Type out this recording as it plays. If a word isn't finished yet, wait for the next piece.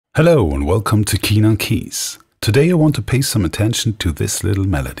Hello and welcome to Keen on Keys. Today I want to pay some attention to this little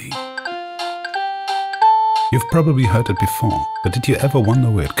melody. You've probably heard it before, but did you ever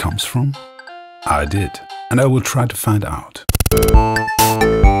wonder where it comes from? I did, and I will try to find out.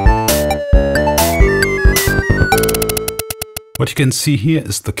 What you can see here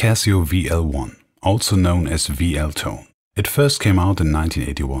is the Casio VL-1, also known as VL tone. It first came out in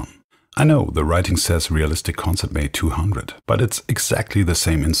 1981. I know the writing says Realistic Concert Made 200, but it's exactly the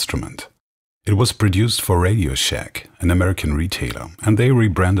same instrument. It was produced for Radio Shack, an American retailer, and they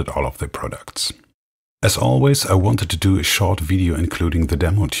rebranded all of their products. As always, I wanted to do a short video including the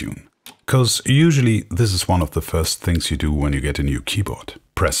demo tune. Cause usually this is one of the first things you do when you get a new keyboard.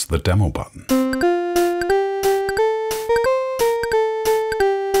 Press the demo button.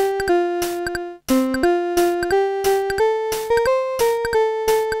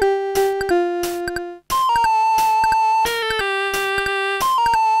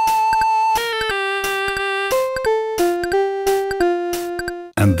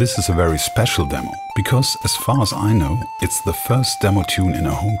 And this is a very special demo, because as far as I know, it's the first demo tune in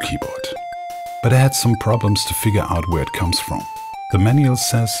a home keyboard. But I had some problems to figure out where it comes from. The manual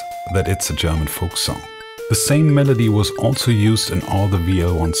says that it's a German folk song. The same melody was also used in all the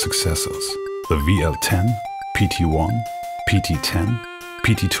VL-1 successors. The VL-10, PT-1, PT-10,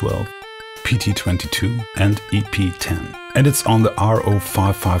 PT-12, PT-22 and EP-10. And it's on the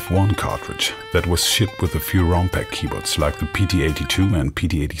RO-551 cartridge that was shipped with a few ROM pack keyboards like the PT-82 and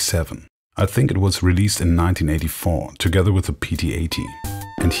PT-87. I think it was released in 1984 together with the PT-80.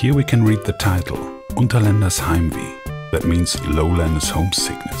 And here we can read the title, Unterländers Heimweh. That means Lowlanders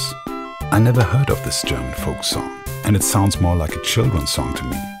Homesickness. I never heard of this German folk song, and it sounds more like a children's song to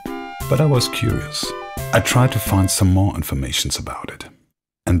me. But I was curious. I tried to find some more information about it.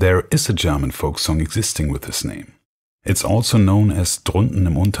 And there is a German folk song existing with this name. It's also known as Drunten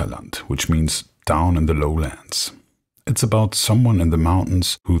im Unterland, which means down in the lowlands. It's about someone in the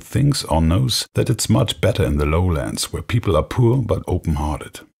mountains who thinks or knows that it's much better in the lowlands where people are poor but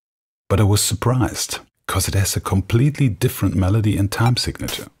open-hearted. But I was surprised, cause it has a completely different melody and time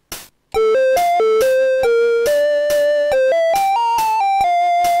signature.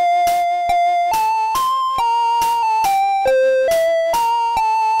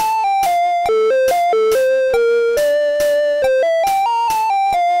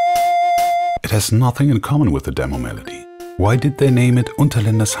 It has nothing in common with the demo melody. Why did they name it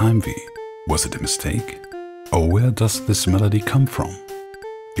Unterländers Heimweh? Was it a mistake? Or where does this melody come from?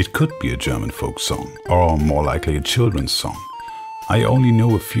 It could be a German folk song, or more likely a children's song. I only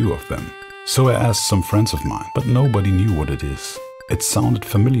know a few of them, so I asked some friends of mine, but nobody knew what it is. It sounded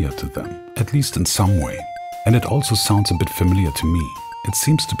familiar to them, at least in some way. And it also sounds a bit familiar to me. It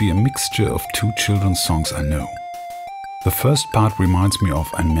seems to be a mixture of two children's songs I know. The first part reminds me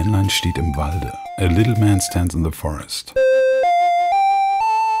of Ein Männlein steht im Walde, a little man stands in the forest.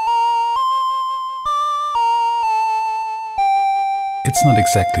 It's not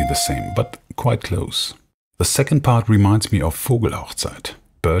exactly the same, but quite close. The second part reminds me of Vogelhochzeit,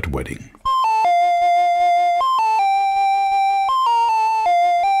 bird wedding.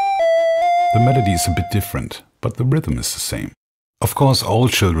 The melody is a bit different, but the rhythm is the same. Of course, all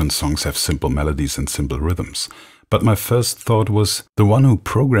children's songs have simple melodies and simple rhythms. But my first thought was, the one who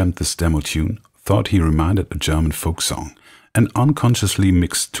programmed this demo tune thought he reminded a German folk song and unconsciously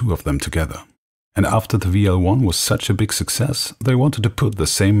mixed two of them together. And after the VL-1 was such a big success, they wanted to put the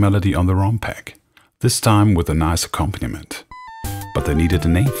same melody on the ROM pack, this time with a nice accompaniment. But they needed a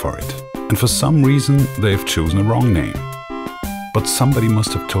name for it, and for some reason they've chosen a wrong name. But somebody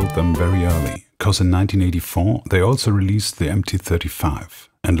must have told them very early, cause in 1984 they also released the MT-35,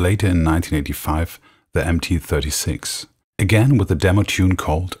 and later in 1985 the MT-36, again with a demo tune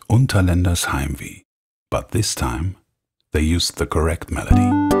called Unterländers Heimweh. But this time, they used the correct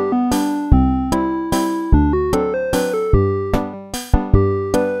melody.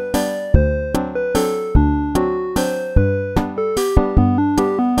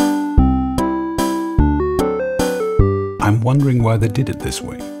 I'm wondering why they did it this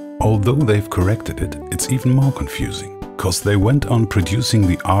way. Although they've corrected it, it's even more confusing. Because they went on producing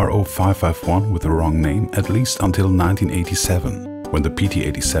the RO-551 with the wrong name at least until 1987, when the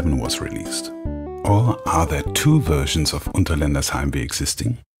PT-87 was released. Or are there two versions of Unterländers Heimweh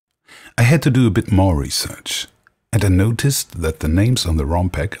existing? I had to do a bit more research, and I noticed that the names on the ROM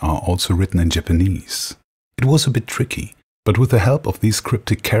pack are also written in Japanese. It was a bit tricky, but with the help of these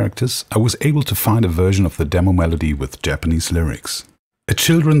cryptic characters, I was able to find a version of the demo melody with Japanese lyrics. A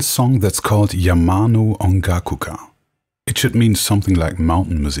children's song that's called Yamano Ongakuka. It should mean something like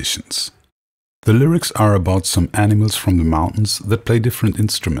mountain musicians. The lyrics are about some animals from the mountains that play different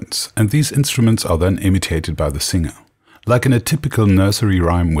instruments, and these instruments are then imitated by the singer, like in a typical nursery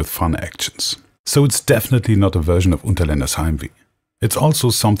rhyme with fun actions. So it's definitely not a version of Unterländers Heimweh. It's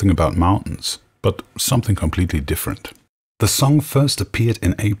also something about mountains, but something completely different. The song first appeared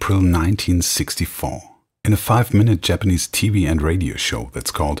in April 1964 in a 5-minute Japanese TV and radio show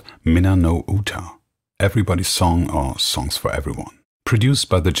that's called Minna no Uta, Everybody's Song or Songs for Everyone, produced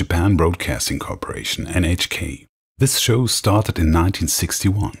by the Japan Broadcasting Corporation, NHK. This show started in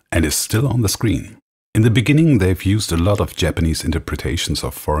 1961 and is still on the screen. In the beginning, they've used a lot of Japanese interpretations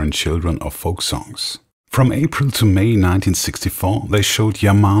of foreign children or folk songs. From April to May 1964, they showed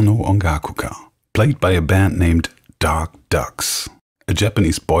Yamano Ongakuka, played by a band named Dark Ducks, a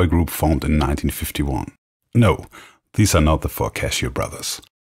Japanese boy group formed in 1951. No, these are not the four Casio brothers.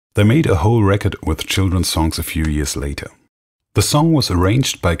 They made a whole record with children's songs a few years later. The song was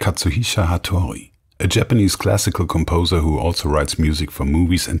arranged by Katsuhisa Hattori, a Japanese classical composer who also writes music for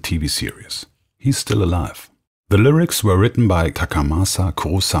movies and TV series. He's still alive. The lyrics were written by Takamasa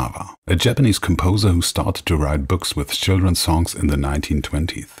Kurosawa, a Japanese composer who started to write books with children's songs in the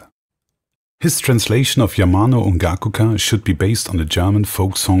 1920s. His translation of Yamano Ongakuka should be based on a German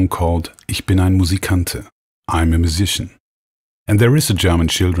folk song called Ich bin ein Musikante, I'm a musician. And there is a German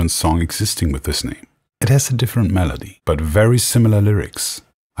children's song existing with this name. It has a different melody, but very similar lyrics.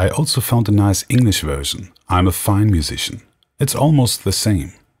 I also found a nice English version, I'm a fine musician. It's almost the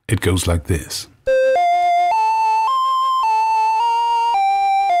same. It goes like this.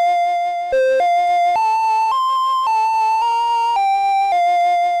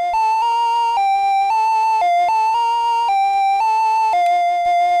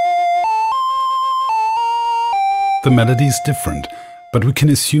 The melody is different, but we can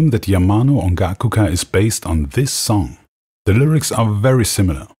assume that Yamano Ongakuka is based on this song. The lyrics are very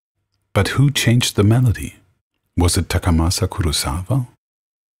similar. But who changed the melody? Was it Takamasa Kurosawa?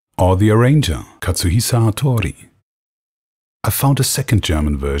 Or the arranger, Katsuhisa Hattori? I found a second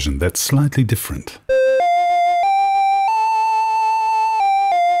German version that's slightly different.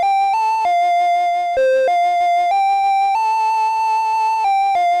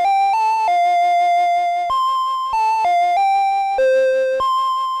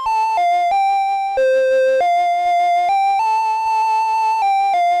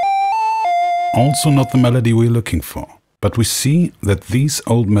 Also not the melody we're looking for, but we see that these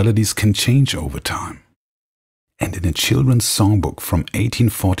old melodies can change over time. And in a children's songbook from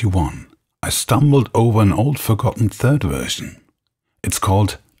 1841, I stumbled over an old forgotten third version. It's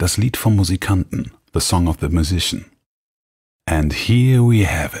called Das Lied vom Musikanten, the song of the musician. And here we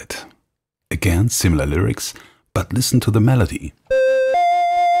have it. Again, similar lyrics, but listen to the melody.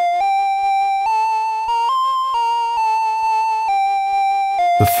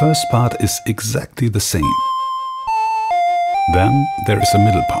 The first part is exactly the same. Then there is a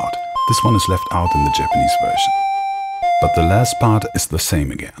middle part. This one is left out in the Japanese version. But the last part is the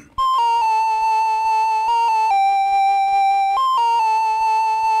same again.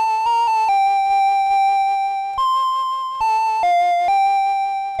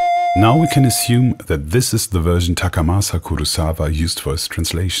 Now we can assume that this is the version Takamasa Kurosawa used for his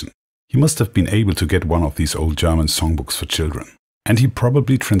translation. He must have been able to get one of these old German songbooks for children. And he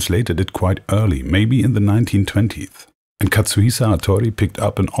probably translated it quite early, maybe in the 1920s. And Katsuhisa Hattori picked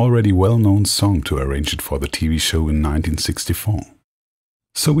up an already well-known song to arrange it for the TV show in 1964.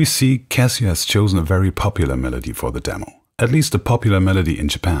 So we see Casio has chosen a very popular melody for the demo, at least a popular melody in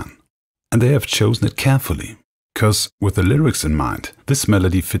Japan. And they have chosen it carefully, because with the lyrics in mind, this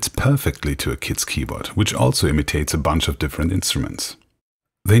melody fits perfectly to a kid's keyboard, which also imitates a bunch of different instruments.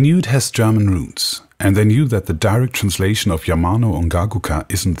 They knew it has German roots, and they knew that the direct translation of Yamano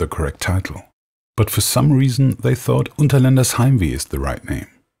Ongakuka isn't the correct title. But for some reason they thought Unterländers Heimweh is the right name.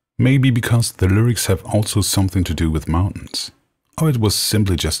 Maybe because the lyrics have also something to do with mountains. Or it was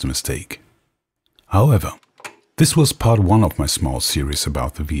simply just a mistake. However, this was part 1 of my small series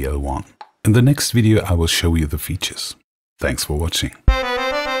about the VL-1. In the next video I will show you the features. Thanks for watching.